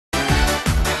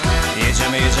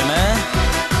jedziemy.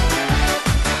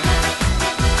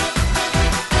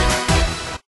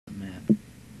 Map.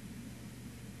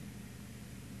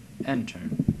 Enter.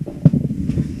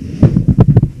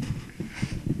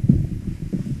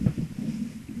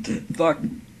 Fuck.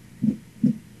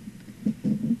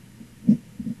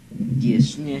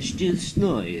 Jest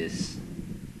nieszczęsno jest.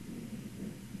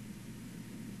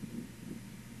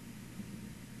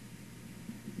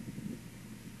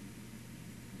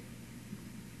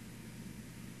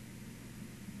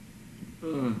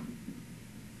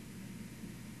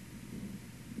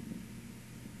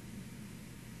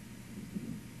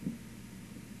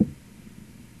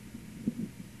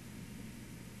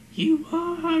 You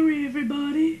hurry,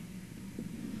 everybody.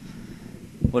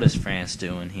 What is France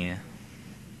doing here?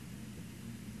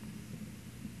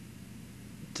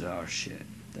 Oh shit,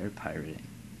 they're pirating.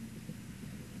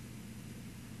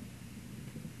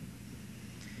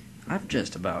 I've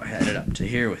just about had it up to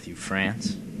here with you,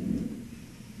 France.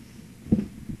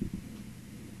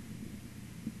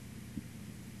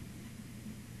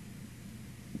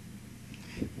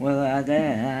 Well,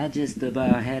 I just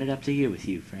about had it up to here with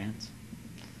you, France.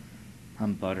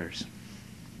 I'm Butters.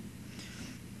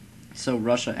 So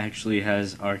Russia actually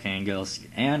has Arkhangelsk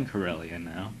and Karelia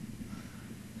now.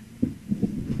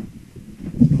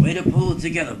 Way to pull it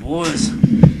together, boys.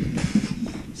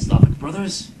 Slavic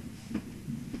brothers.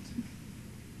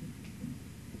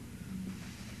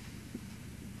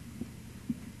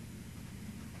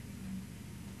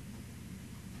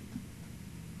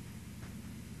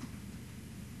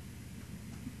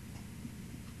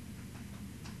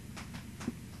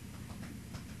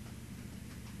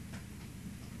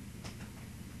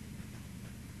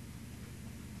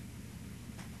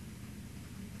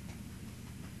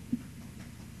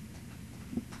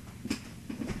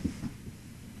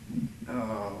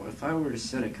 Oh, if I were to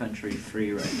set a country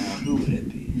free right now, who would it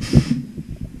be?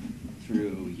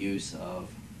 Through use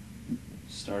of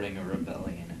starting a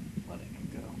rebellion and letting him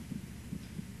go.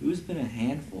 Who's been a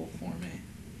handful for me?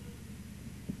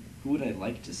 Who would I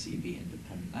like to see be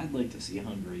independent? I'd like to see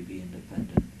Hungary be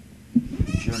independent.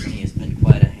 Germany has been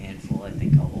quite a handful. I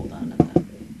think I'll hold on to that.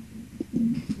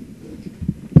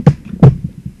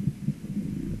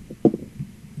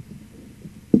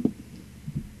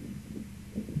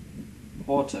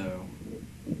 Porto.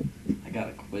 I got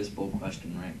a quiz bowl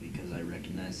question right because I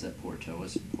recognized that Porto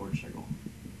was in Portugal.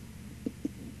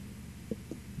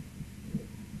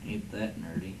 Ain't that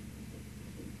nerdy?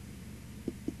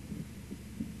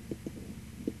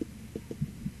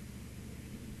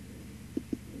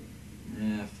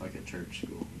 Yeah, fuck a church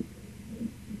school.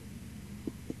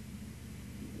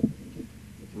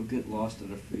 Go get lost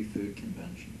at a free food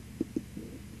convention.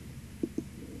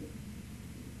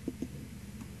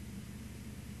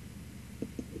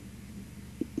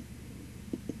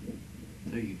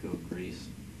 There you go, Greece.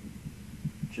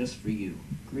 Just for you.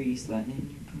 Grease lightning,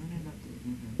 you're burning up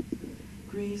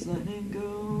the Grease lightning,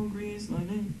 go, Grease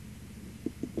lightning.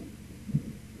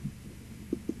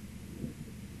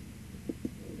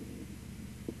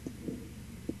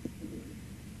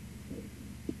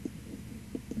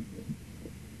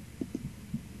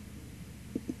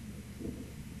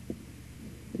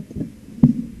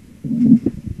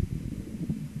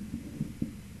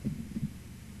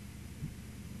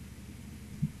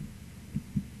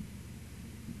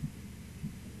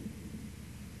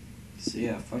 So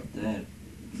yeah, fuck that,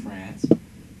 France.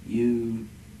 You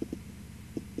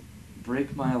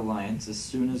break my alliance as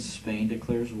soon as Spain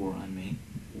declares war on me.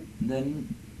 And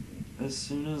then, as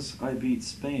soon as I beat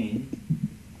Spain,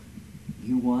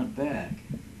 you want back.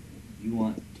 You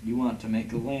want to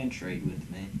make a land trade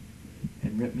with me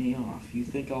and rip me off. You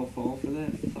think I'll fall for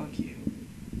that? Fuck you.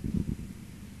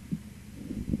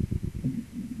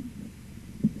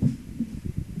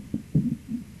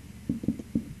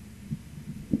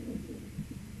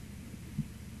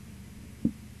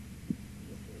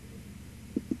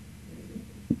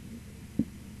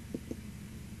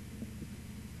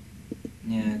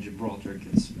 Yeah, Gibraltar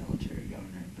gets military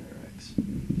governor and barracks.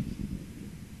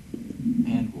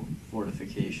 And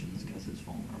fortifications because it's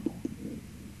vulnerable.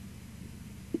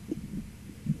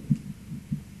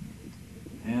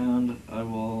 And I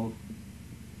will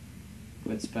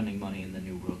quit spending money in the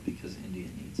New World because India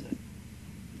needs it.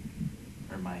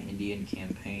 Or my Indian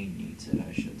campaign needs it,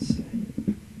 I should say.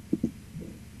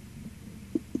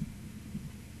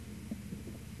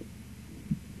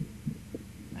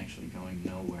 I'm actually going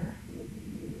nowhere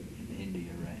in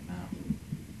India right now.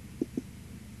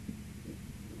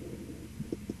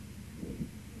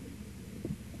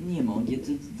 Nie mogę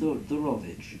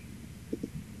dorobić.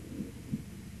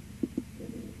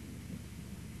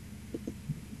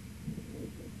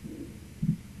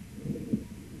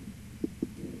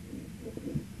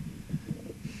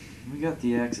 got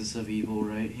the axis of evil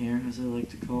right here, as I like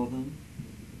to call them.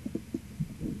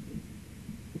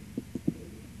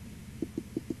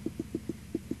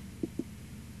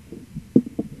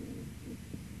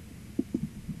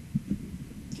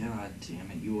 God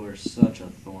damn it, you are such a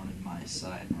thorn in my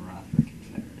side, Marathra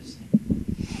Confederacy.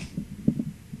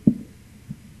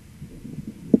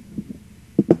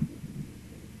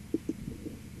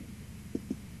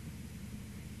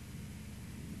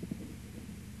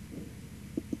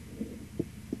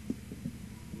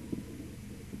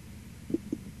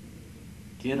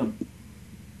 Get him.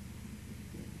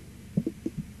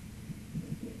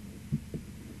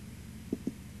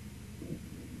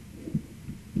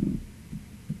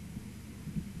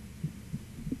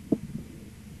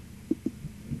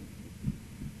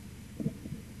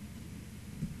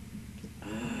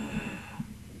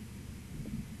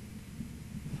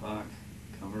 Fuck.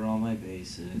 Cover all my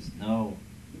bases. No.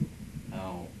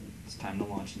 No. It's time to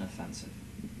launch an offensive.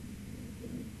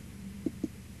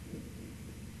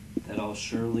 That I'll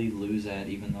surely lose at,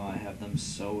 even though I have them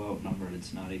so outnumbered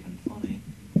it's not even funny.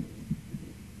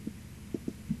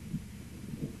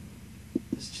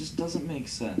 This just doesn't make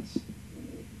sense.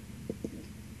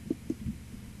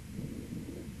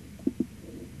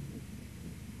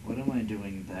 What am I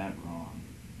doing that wrong?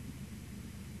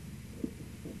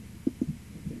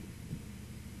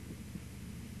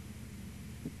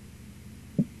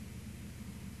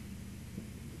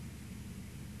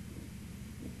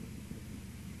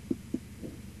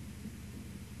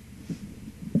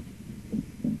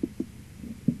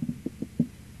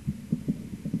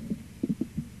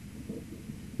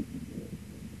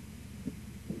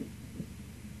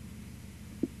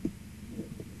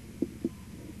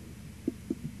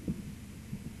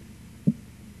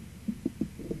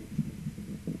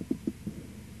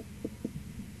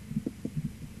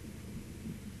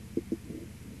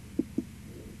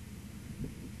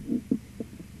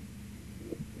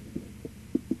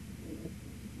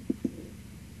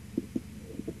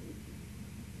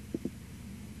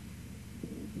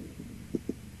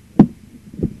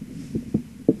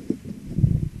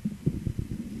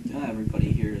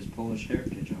 Everybody here is Polish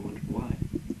heritage. I wonder why.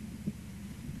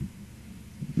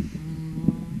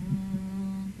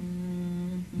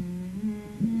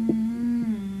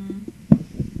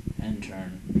 End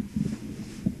turn.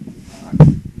 Fuck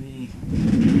me.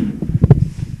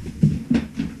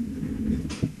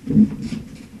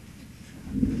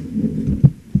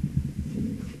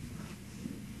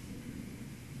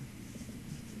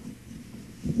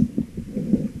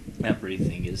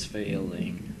 Everything is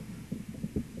failing.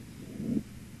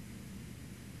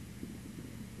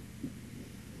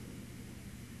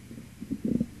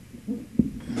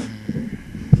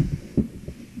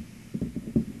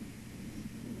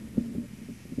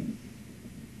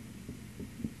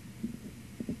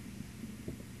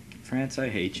 France, I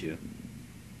hate you.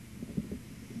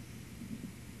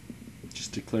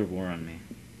 Just declare war on me.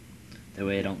 That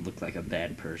way I don't look like a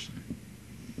bad person.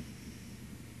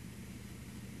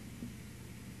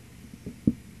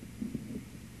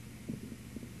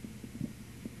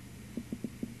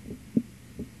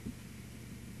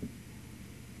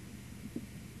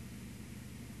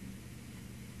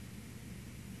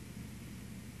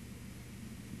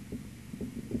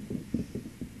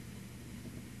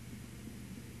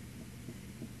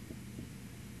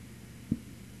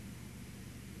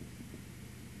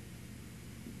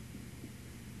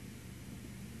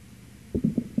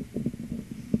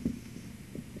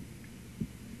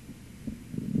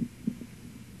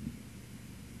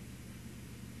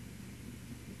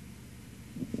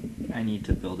 I need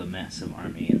to build a massive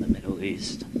army in the Middle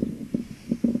East.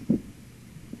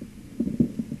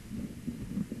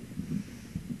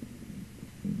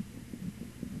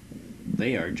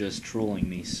 They are just trolling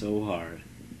me so hard.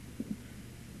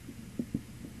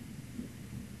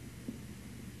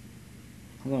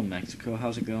 Hello, Mexico.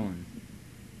 How's it going?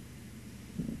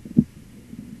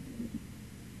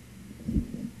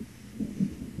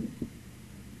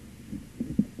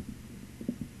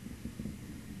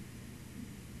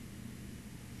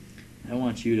 I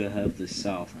want you to have the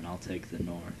South, and I'll take the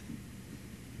North.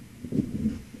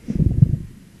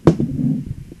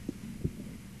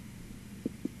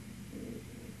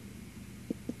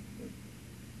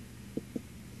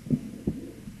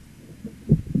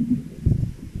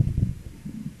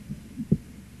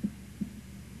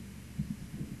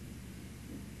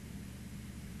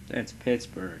 That's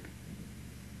Pittsburgh.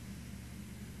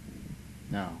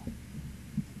 No.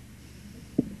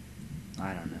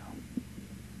 I don't know.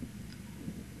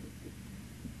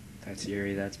 That's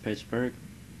Erie, that's Pittsburgh.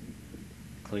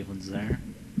 Cleveland's there,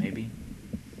 maybe.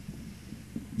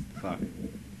 Fuck.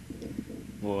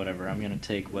 Well, whatever. I'm gonna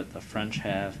take what the French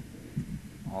have,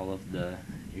 all of the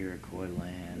Iroquois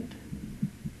land,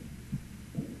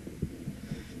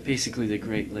 basically the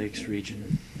Great Lakes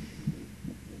region.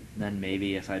 Then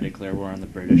maybe if I declare war on the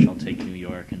British, I'll take New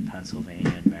York and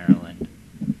Pennsylvania and Maryland,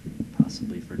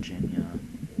 possibly Virginia.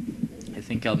 I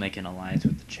think I'll make an alliance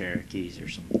with the Cherokees or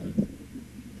something.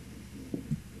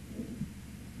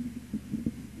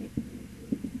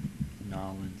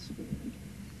 Nolans.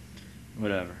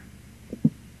 Whatever.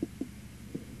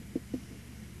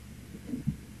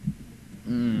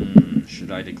 Should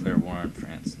I declare war on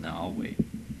France? No, I'll wait.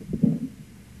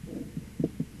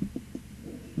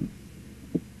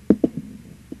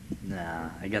 Nah,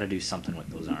 I gotta do something with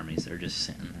those armies. They're just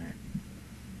sitting there.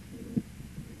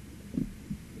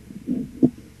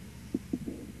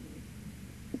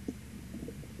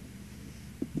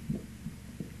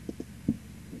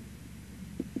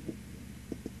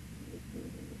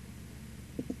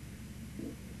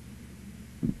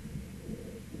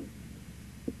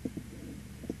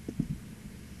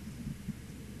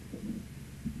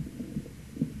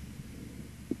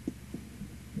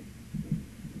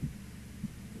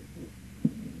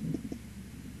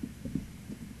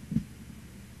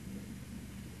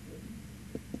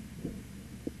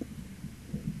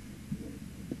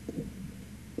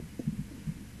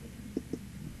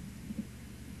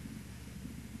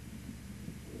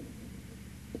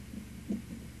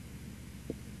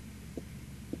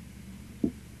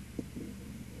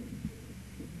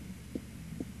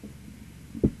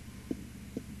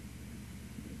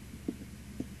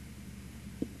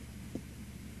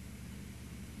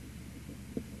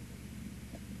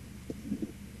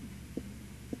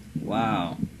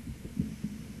 Wow.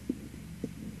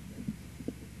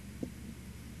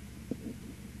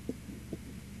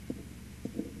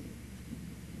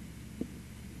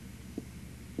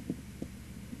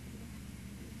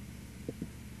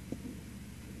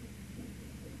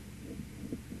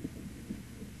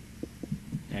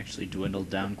 Actually dwindled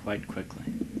down quite quickly.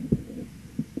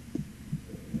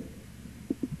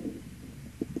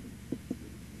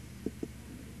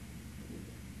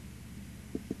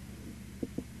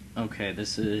 Okay,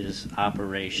 this is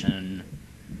Operation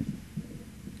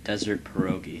Desert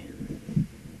Pierogi.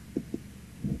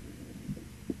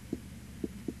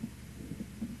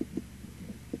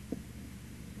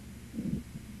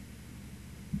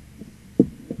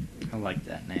 I like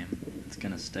that name. It's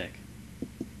gonna stick.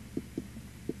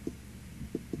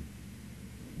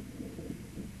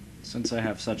 Since I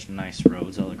have such nice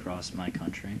roads all across my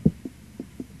country.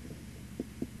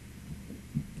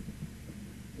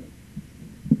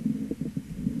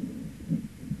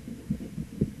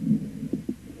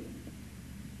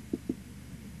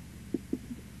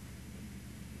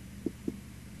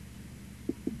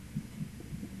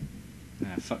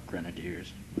 Fuck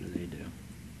grenadiers. What do they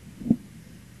do?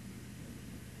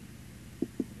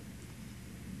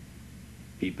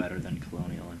 Be better than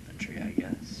colonial infantry, I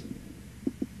guess.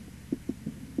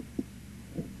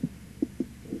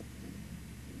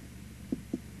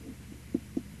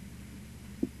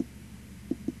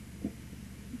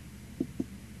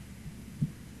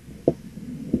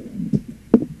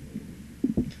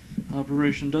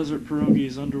 Operation Desert Pierogi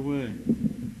is underway.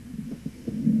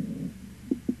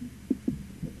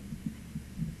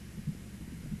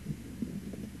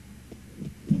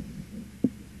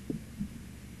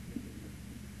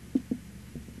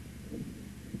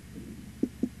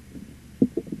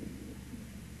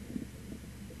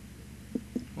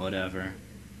 Whatever.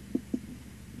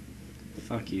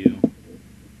 Fuck you.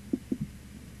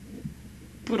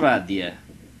 Puradia.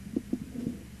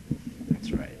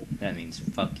 That's right. That means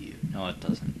fuck you. No, it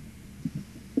doesn't.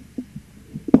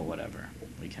 But whatever.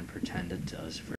 We can pretend it does for